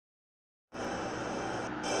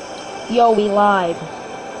Yo, we live.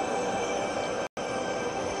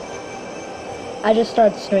 I just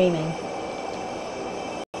started streaming.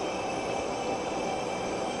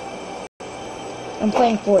 I'm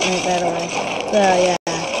playing Fortnite, by the way. So, yeah.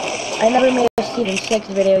 I never made a Season 6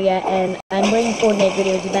 video yet, and I'm bringing Fortnite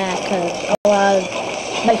videos back, because a lot of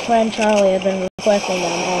my friend Charlie has been requesting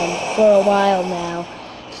them, for a while now.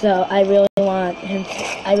 So, I really want him to,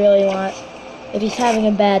 if he's having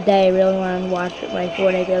a bad day, I really want him to watch my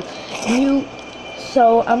Fortnite videos.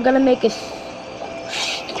 So, I'm gonna make a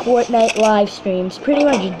Fortnite live streams pretty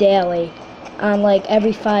much daily, on like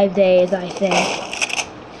every 5 days, I think.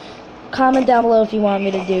 Comment down below if you want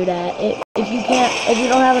me to do that. If you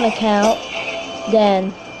don't have an account,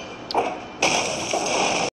 then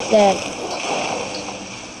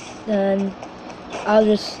I'll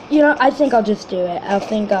just, I think I'll just do it. I'll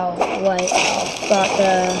start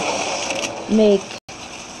to make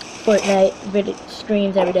Fortnite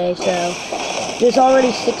streams every day. So there's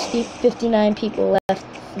already 59 people left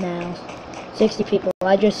now. 60 people.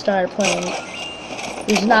 I just started playing.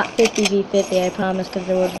 There's not 50 v 50, I promise, because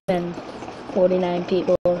there would have been 49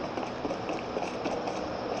 people.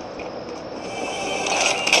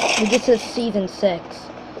 This is Season 6,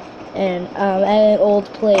 and at an old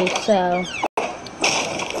place, so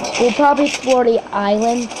we'll probably explore the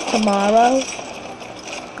island tomorrow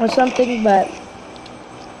or something, but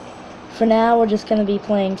for now we're just gonna be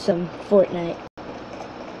playing some Fortnite,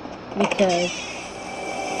 because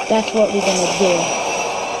that's what we're gonna do.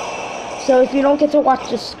 So if you don't get to watch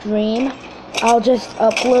the stream, I'll just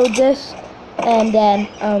upload this, and then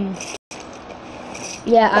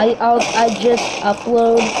yeah, I just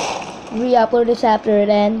re-upload this after it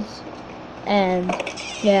ends, and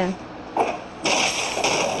yeah.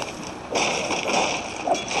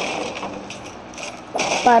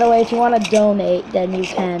 By the way, if you want to donate, then you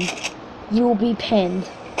can. You will be pinned.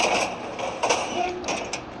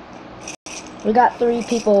 We got 3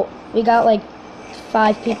 people. We got like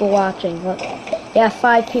 5 people watching. Look. Yeah,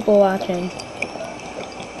 5 people watching.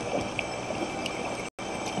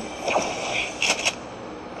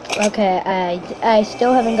 Okay, I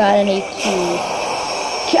still haven't got any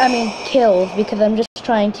kills, because I'm just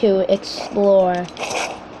trying to explore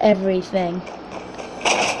everything.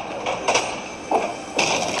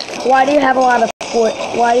 Why do you have a lot of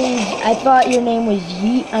I thought your name was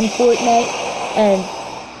Yeet on Fortnite, and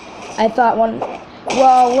I thought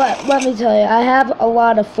well, let me tell you, I have a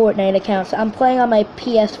lot of Fortnite accounts. I'm playing on my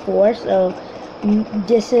PS4, so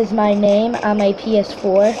this is my name on my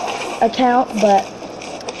PS4 account, but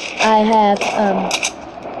I have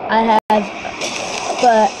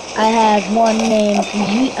one named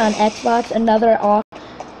Yeet on Xbox, another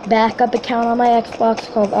backup account on my Xbox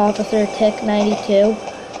called Officer Tick 92.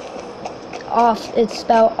 It's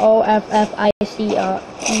spelled OFFICERTICK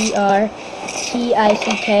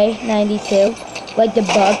 92, like the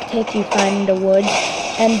bug tick you find in the woods,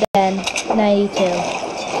 and then 92.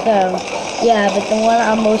 So yeah, but the one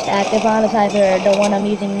I'm most active on is either the one I'm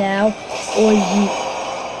using now or Yeet.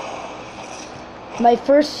 My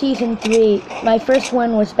first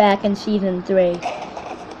win was back in Season 3.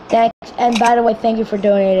 Thanks, and by the way, thank you for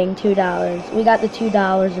donating $2. We got the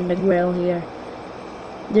 $2 in the grill here.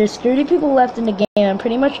 There's 30 people left in the game. I'm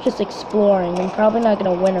pretty much just exploring. I'm probably not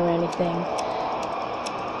gonna win or anything.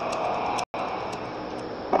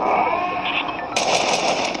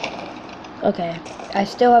 Okay, I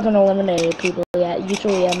still haven't eliminated people yet.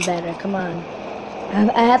 Usually I'm better. Come on.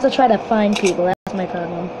 I have to try to find people. That's my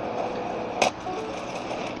problem.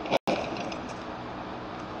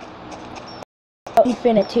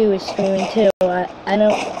 Infinite 2 is streaming too. I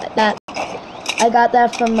know that I got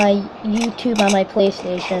that from my YouTube on my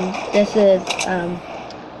PlayStation. This is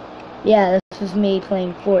yeah, this is me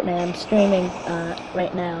playing Fortnite. I'm streaming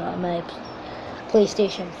right now on my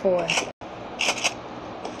PlayStation 4.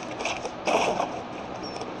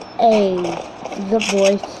 Hey, the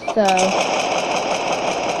voice. So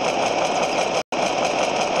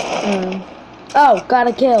oh, got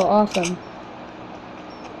a kill. Awesome.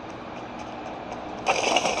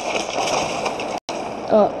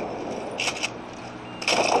 Oh.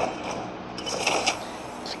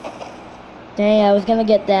 Dang, I was gonna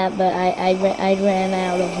get that, but I ran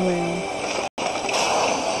out of room.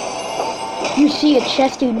 You see a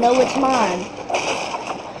chest, you know it's mine.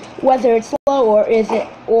 Whether it's low or if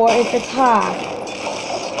it's high.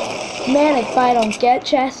 Man, if I don't get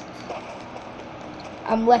chests,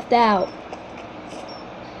 I'm left out.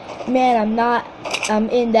 Man, I'm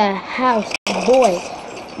in the house, boy.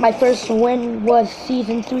 My first win was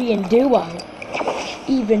Season 3 in duo,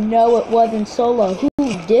 even though it wasn't solo.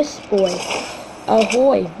 Who's this boy?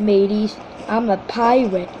 Ahoy, mateys, I'm a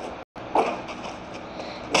pirate.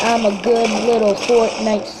 I'm a good little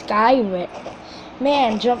Fortnite Skyrim.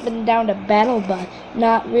 Man, jumping down to battle, but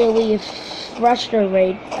not really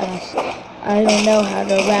frustrate us. I don't know how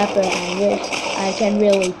to rap it. I wish I can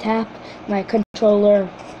really tap my controller.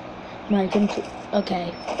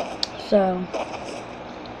 Okay, so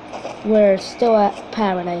we're still at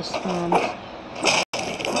Paradise Palms.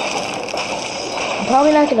 I'm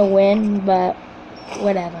probably not gonna win, but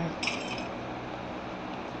whatever.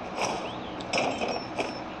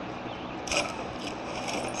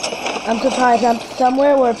 I'm surprised I'm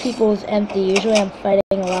somewhere where people's empty. Usually I'm fighting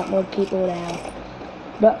a lot more people now.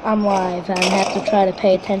 But I'm live, and I have to try to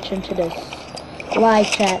pay attention to this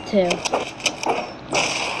live chat too.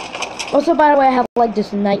 Also, by the way, I have like this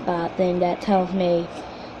Nightbot thing that tells me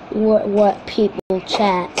what people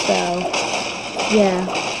chat, so yeah.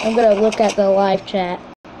 I'm gonna look at the live chat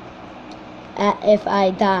if I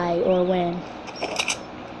die or win.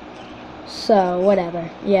 So, whatever,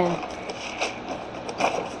 yeah.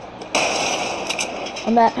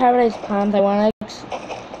 I'm at Paradise Palms. I want to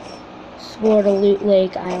explore the Loot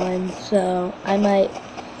Lake Island, so I might,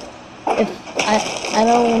 I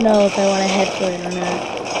don't know if I want to head for it or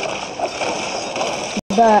not.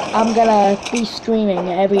 But I'm gonna be streaming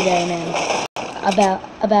every day now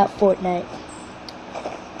about Fortnite.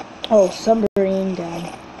 Oh, submarine gun.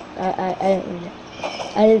 I didn't read it.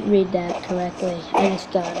 I didn't read that correctly. I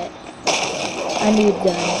just got it. I need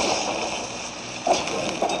guns.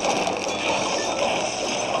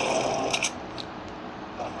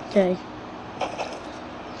 Okay.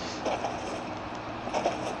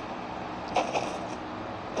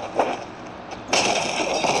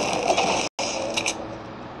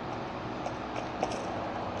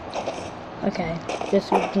 Okay, just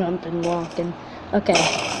jumping, walking. Okay.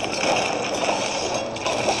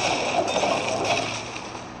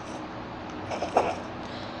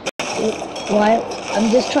 Why? I'm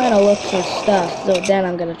just trying to look for stuff, so then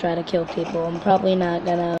I'm gonna try to kill people. I'm probably not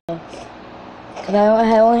gonna, cause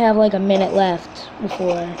I only have like a minute left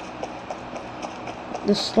before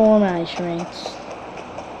the storm eye shrinks.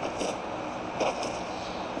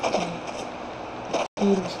 Okay.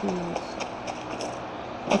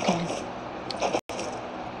 Okay.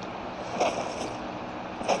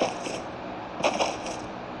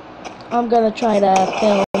 I'm gonna try to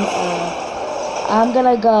film, I'm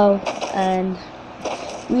gonna go and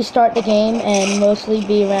restart the game and mostly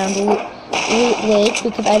be around Loot Lake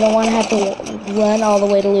because I don't want to have to run all the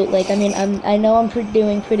way to Loot Lake. I mean, I know I'm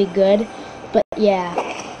doing pretty good, but yeah.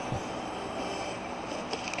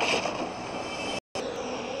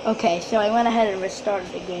 Okay, so I went ahead and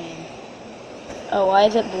restarted the game. Oh, why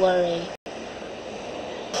is it blurry?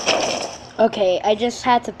 Okay, I just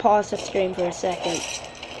had to pause the stream for a second.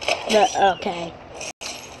 But, okay.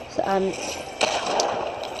 So I'm...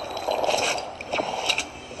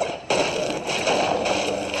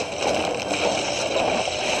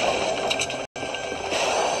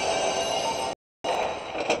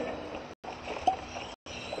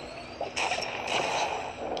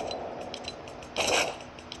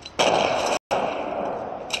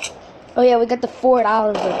 Oh yeah, we got the $4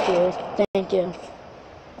 up here. Thank you.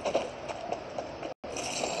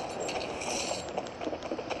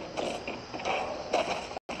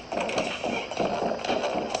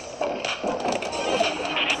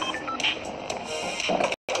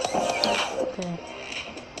 Okay.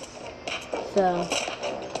 So,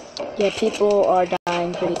 yeah, people are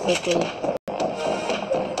dying pretty quickly.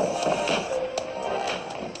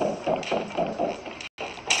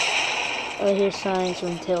 I hear signs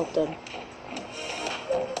from Tilted.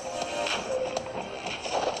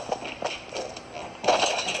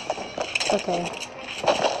 Okay.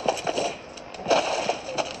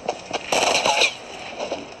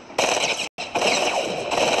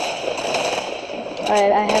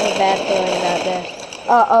 Alright, I have a bad feeling about this.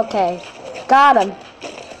 Oh, okay. Got him.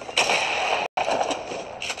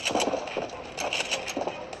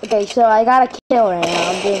 Okay, so I got a kill right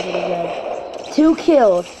now. I'm doing pretty good. 2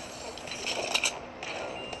 kills.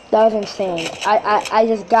 That was insane. I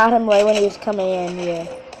just got him right when he was coming in here.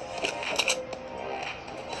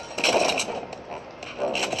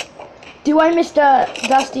 Do I miss the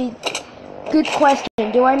Dusty? Good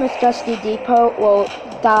question. Do I miss Dusty Depot? Well,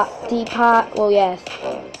 Depot. Well, yes,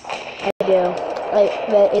 I do. Like,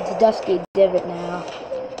 it's Dusty Divot now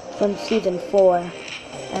from season 4.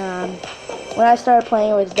 When I started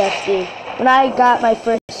playing, it was Dusty. When I got my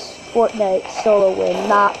first Fortnite solo win,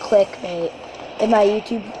 not clickbait, in my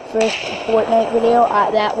YouTube first Fortnite video,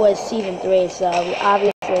 that was season 3. So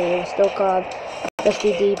obviously, it was still called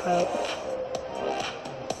Dusty Depot.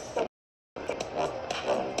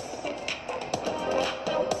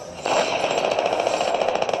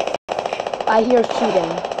 I hear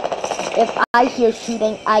shooting. If I hear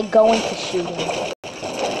shooting, I go into shooting.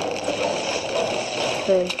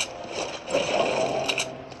 Okay.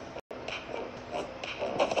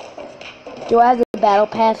 Do I have the battle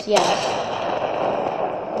pass? Yes.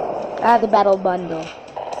 I have the battle bundle.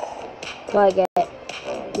 Do I get it?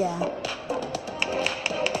 Yeah.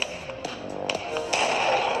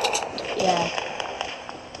 Yeah.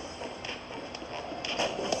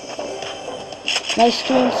 My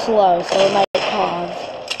stream's slow, so it might pause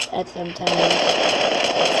at some times.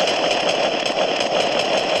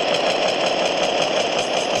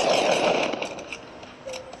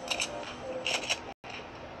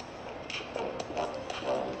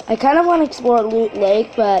 I kind of want to explore Loot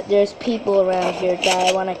Lake, but there's people around here that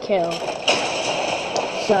I want to kill.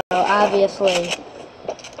 So, obviously,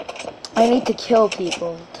 I need to kill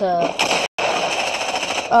people to...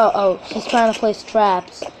 Oh, she's trying to place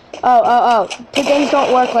traps. Oh. Things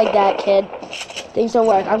don't work like that, kid. Things don't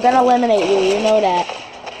work. I'm gonna eliminate you, you know that.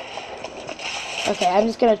 Okay, I'm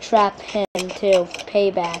just gonna trap him, too.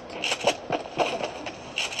 Payback.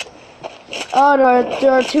 Oh,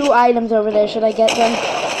 there are 2 items over there. Should I get them?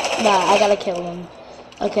 Nah, I gotta kill them.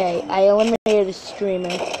 Okay, I eliminated a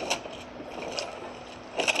streamer.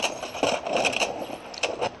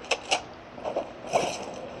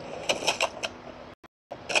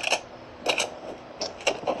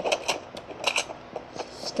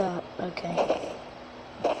 Stop. Okay.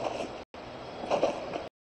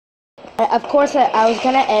 Of course, I was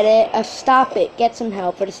gonna edit a stop it, get some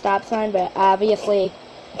help for the stop sign, but obviously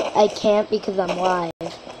I can't because I'm live.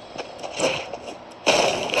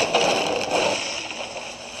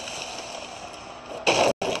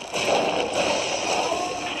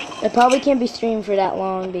 I probably can't be streaming for that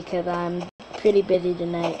long because I'm pretty busy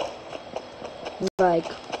tonight. Like,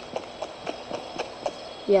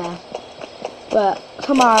 yeah. But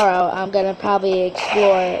tomorrow I'm gonna probably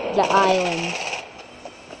explore the islands.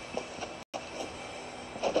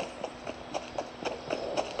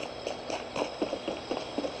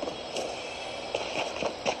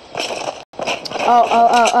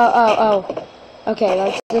 Oh. Okay,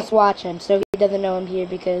 let's just watch him so he doesn't know I'm here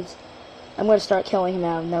because I'm gonna start killing him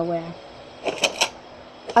out of nowhere.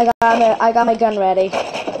 I got my gun ready.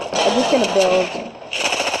 I'm just gonna build.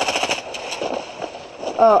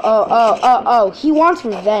 Oh. He wants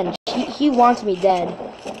revenge. He wants me dead.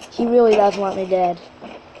 He really does want me dead.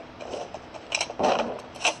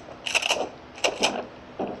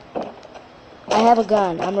 I have a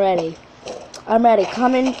gun. I'm ready. I'm ready.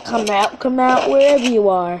 Come in, come out, wherever you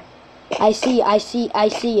are. I see you. I see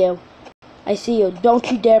you. Don't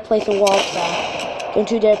you dare place a wall trap. Don't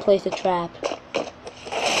you dare place a trap.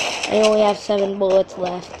 I only have 7 bullets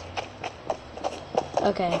left.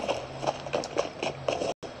 Okay.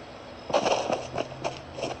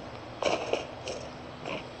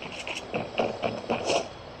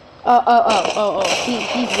 Oh.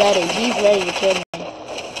 He's ready. He's ready to kill me.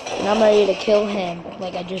 And I'm ready to kill him,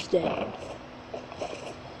 like I just did.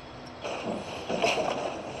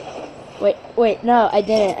 Wait, no, I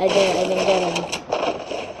didn't get him.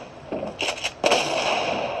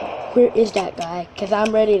 Where is that guy? Because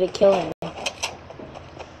I'm ready to kill him.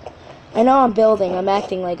 I know I'm building, I'm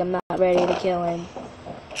acting like I'm not ready to kill him.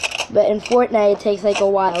 But in Fortnite, it takes like a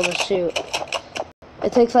while to shoot.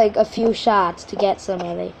 It takes like a few shots to get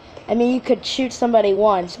somebody. I mean, you could shoot somebody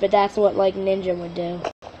once, but that's what like Ninja would do.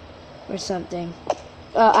 Or something.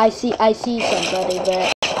 I see somebody,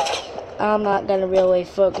 but I'm not gonna really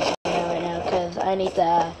focus on that right now because I need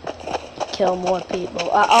to kill more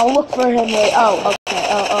people. I'll look for him later. Oh, okay.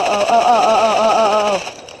 Oh.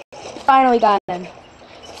 Finally got him.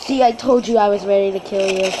 See, I told you I was ready to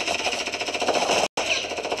kill you.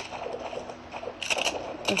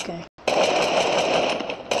 Okay.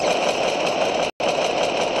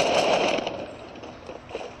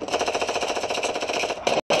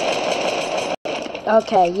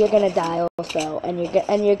 Okay, you're gonna die also, and you're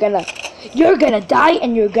gonna die,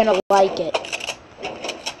 and you're gonna like it.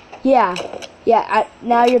 Yeah.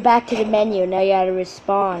 Now you're back to the menu. Now you gotta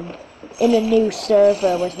respawn in a new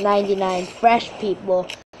server with 99 fresh people.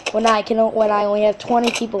 When I only have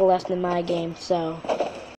 20 people left in my game. So,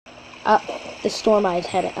 the storm is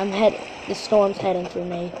heading. The storm's heading for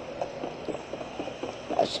me.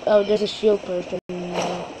 Oh, there's a shield person.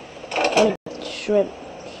 And a shrimp.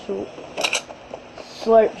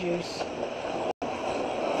 Slurp juice.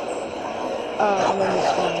 Oh, I'm in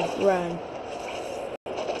this one. Run.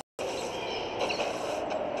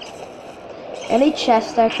 Any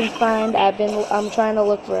chest I can find, I'm trying to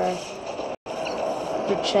look for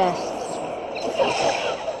chests.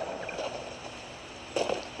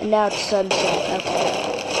 And now it's sunset. Okay.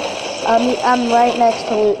 I'm right next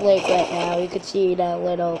to Loot Lake right now. You could see the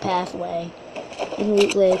little pathway in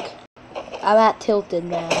Loot Lake. I'm at Tilted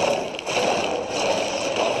now.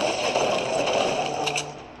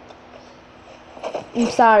 I'm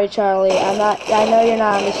sorry, Charlie. I know you're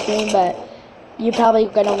not on the stream, but you're probably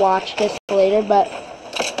gonna watch this later. But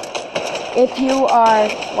if you are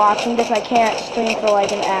watching this, I can't stream for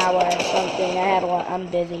like an hour or something. I'm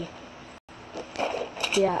busy.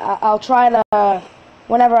 Yeah, I'll try to,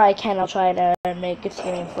 whenever I can, I'll try to make a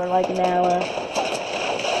stream for like an hour.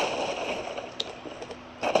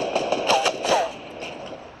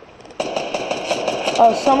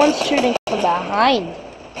 Oh, someone's shooting from behind.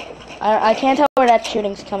 I can't tell where that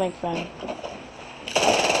shooting's coming from.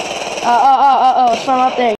 Oh, it's from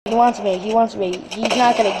up there. He wants me. He's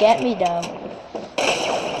not gonna get me, though.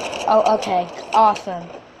 Oh, okay. Awesome.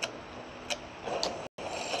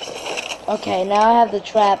 Okay, now I have the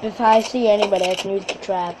trap. If I see anybody, I can use the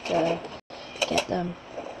trap to get them.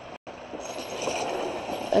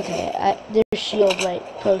 Okay, there's shield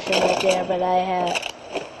potion right there, but I'm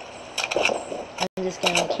just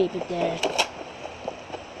gonna keep it there.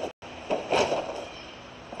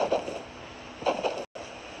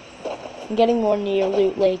 I'm getting more near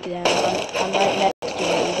Loot Lake now. I'm right next to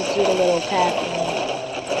it. You can see the little path in there.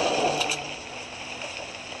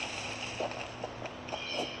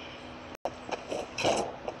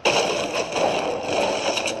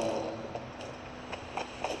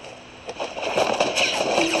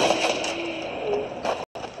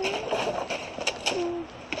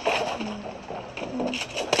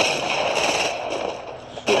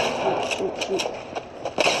 Shoot.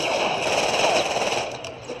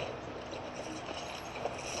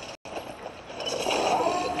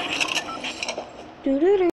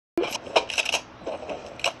 Doo-doo-doo.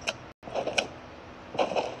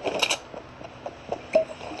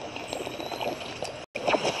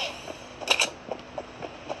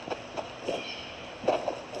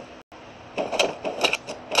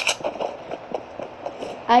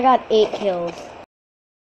 I got 8 kills.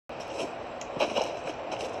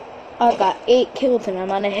 I got 8 kills and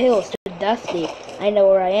I'm on a hill, so dusty. I know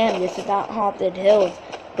where I am. This is not Haunted Hills,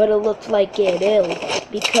 but it looks like it is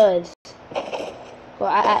because, well,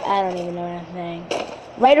 I don't even know what I'm saying.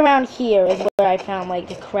 Right around here is where I found like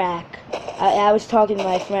the crack. I was talking to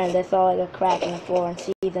my friend. I saw like a crack in the floor in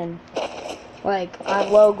season, like on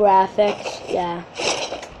low graphics. Yeah,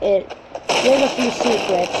 there's a few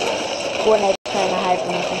secrets Fortnite's trying to hide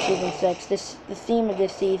from us in season 6. The theme of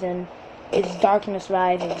this season is Darkness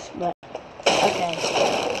Rises, but okay.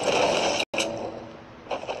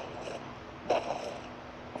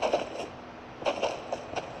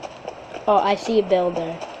 Oh, I see a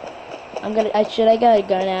builder. Should I get a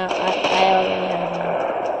gun out? I already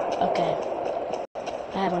have one. Okay.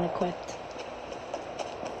 I have one equipped.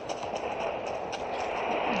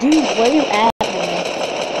 Dude, where are you at, man?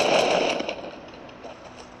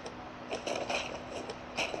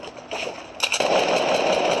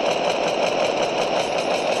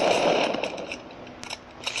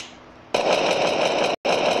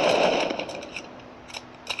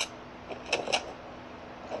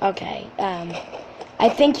 Okay, I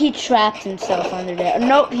think he trapped himself under there.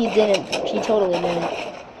 Nope, he didn't. He totally didn't.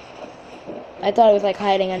 I thought he was like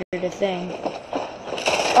hiding under the thing.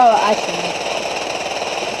 Oh, I see him.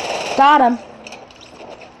 Got him.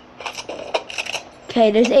 Okay,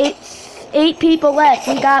 there's eight people left.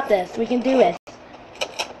 We got this. We can do it.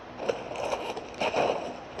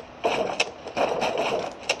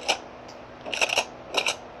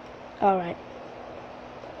 Alright.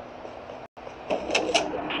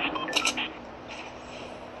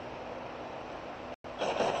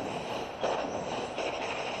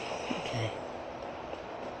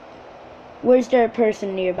 Where's there a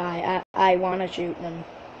person nearby? I want to shoot them.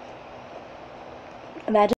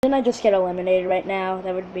 Imagine I just get eliminated right now.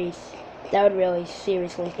 That would really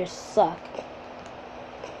seriously just suck.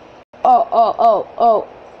 Oh,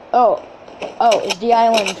 is the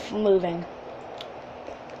island moving?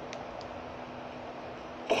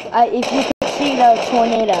 If you could see the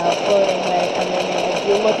tornado floating right underneath, if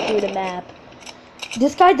you look through the map.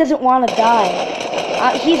 This guy doesn't want to die.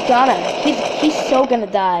 He's so gonna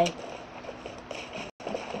die.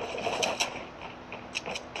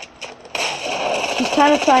 He's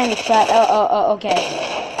kind of trying to trap. Oh,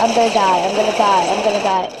 okay. I'm gonna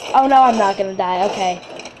die. Oh no, I'm not gonna die. Okay.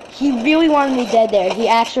 He really wanted me dead there.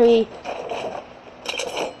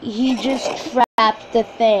 He just trapped the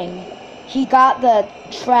thing. He got the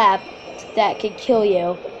trap that could kill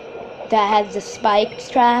you. That has the spike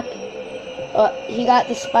trap. He got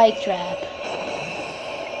the spike trap.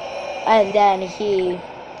 And then he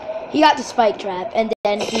got the spike trap. And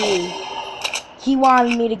then he he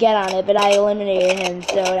wanted me to get on it, but I eliminated him,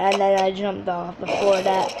 so, and then I jumped off before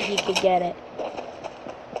that he could get it.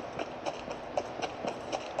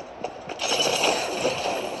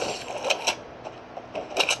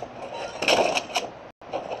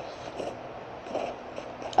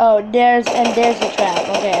 Oh, there's the trap.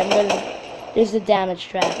 Okay, there's the damage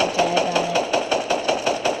trap. Okay, I got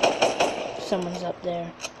it. Someone's up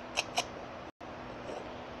there.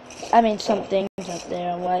 I mean, something's up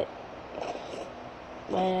there. What?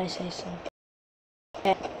 Why did I say so?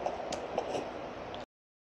 Okay.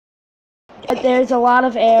 But there's a lot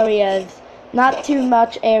of areas, not too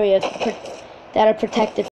much areas that are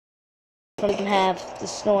protected from have the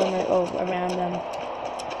storm around them.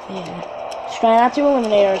 Yeah. Just try not to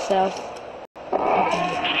eliminate ourselves.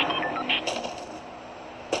 Okay.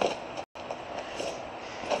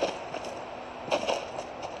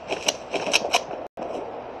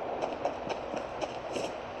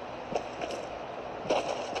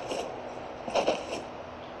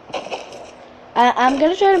 I'm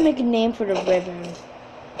gonna try to make a name for the river.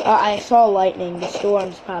 I saw lightning. The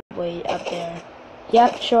storm's probably up there.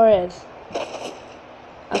 Yep, sure is.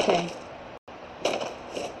 Okay.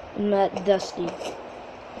 I'm at Dusty.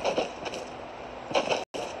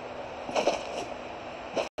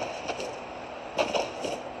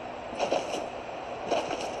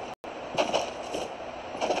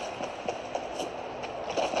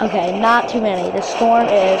 Okay, not too many. The storm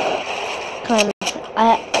is kind of.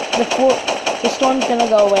 The storm's gonna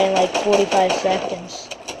go away in like 45 seconds.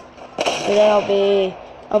 So then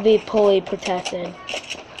I'll be fully protected.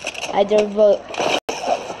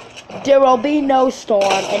 There will be no storm,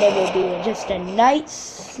 and it will be just a nice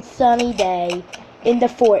sunny day in the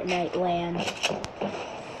Fortnite land.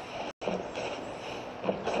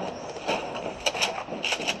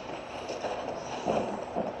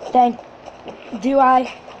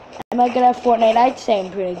 Am I good at Fortnite? I'd say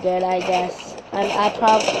I'm pretty good, I guess.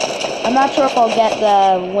 I'm not sure if I'll get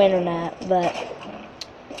the win or not, but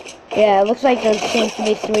yeah, it looks like there seems to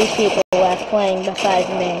be 3 people left playing besides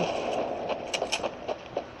me.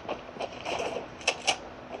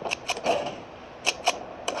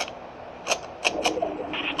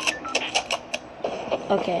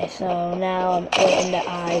 Okay, so now I'm in the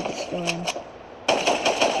eye of the storm.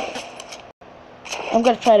 I'm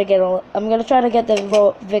gonna try to get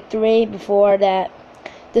the victory before that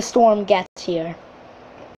the storm gets here.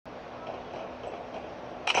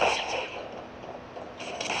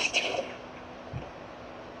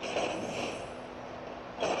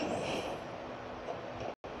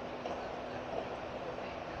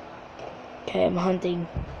 Okay, I'm hunting.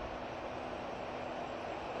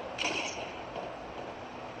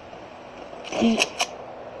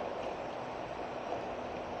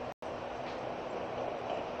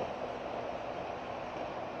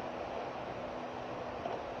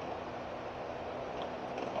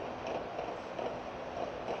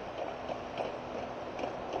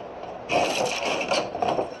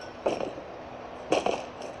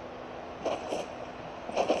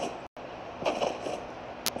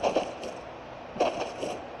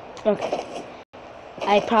 Okay.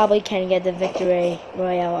 I probably can get the victory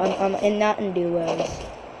royale. I'm not in duos.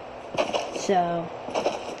 So,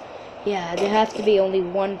 yeah, there has to be only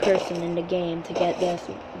one person in the game to get this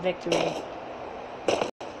victory.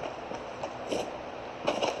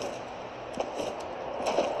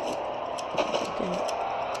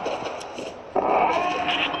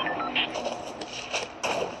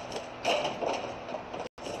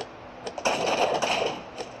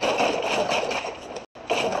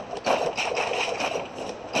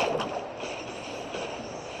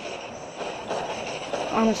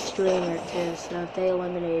 I'm a streamer too, so if they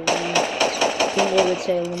eliminated me, then they would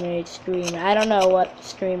say eliminate streamer. I don't know what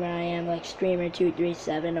streamer I am, like streamer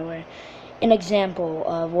 237 or an example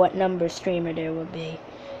of what number streamer there would be.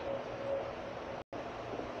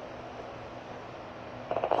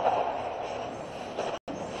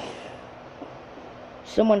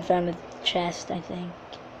 Someone found a chest, I think.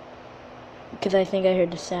 Because I think I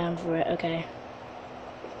heard the sound for it. Okay.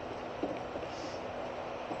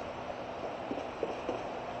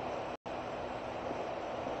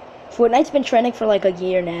 Fortnite's been trending for like a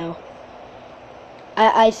year now.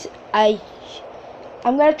 I'm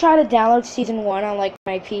gonna try to download Season 1 on like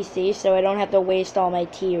my PC so I don't have to waste all my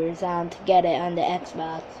tiers to get it on the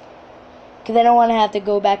Xbox. Because I don't want to have to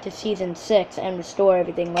go back to Season 6 and restore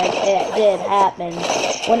everything like it did happen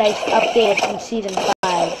when I updated from Season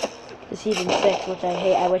 5 to Season 6, which I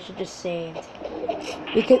hate. I wish it just saved.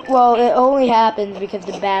 Because, well, it only happens because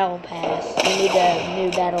the Battle Pass. You need the new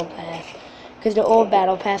Battle Pass. Because the old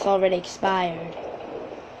Battle Pass already expired.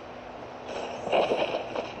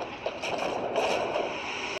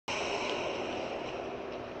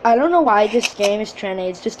 I don't know why this game is trending.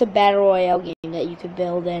 It's just a battle royale game that you could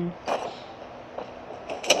build in.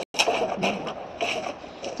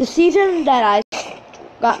 The season that I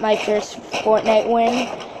got my first Fortnite win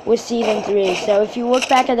was season 3. So if you look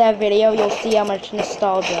back at that video, you'll see how much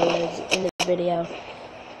nostalgia is in the video.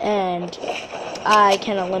 And I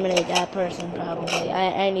can eliminate that person probably.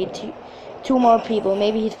 I need two more people.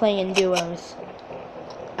 Maybe he's playing in duos.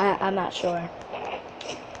 I'm not sure.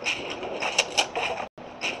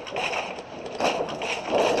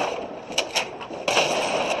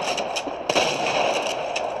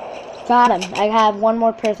 Got him. I have one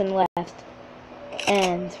more person left.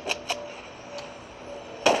 And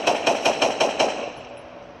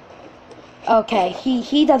okay,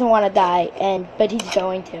 he doesn't want to die, but he's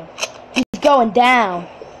going to. He's going down.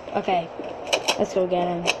 Okay, let's go get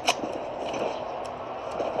him.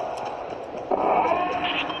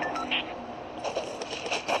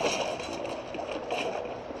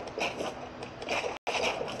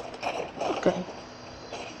 Okay.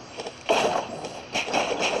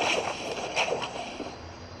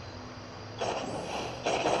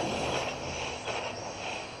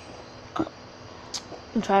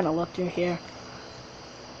 I'm trying to look through here.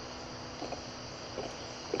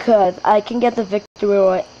 Cause I can get the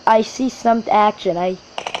victory. I see some action. Oh.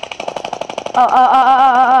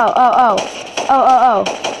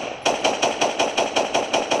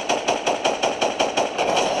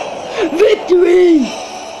 Victory!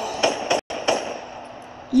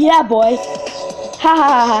 Yeah, boy. Ha ha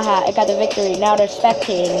ha ha ha. I got the victory. Now they're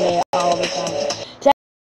spectating me all the time.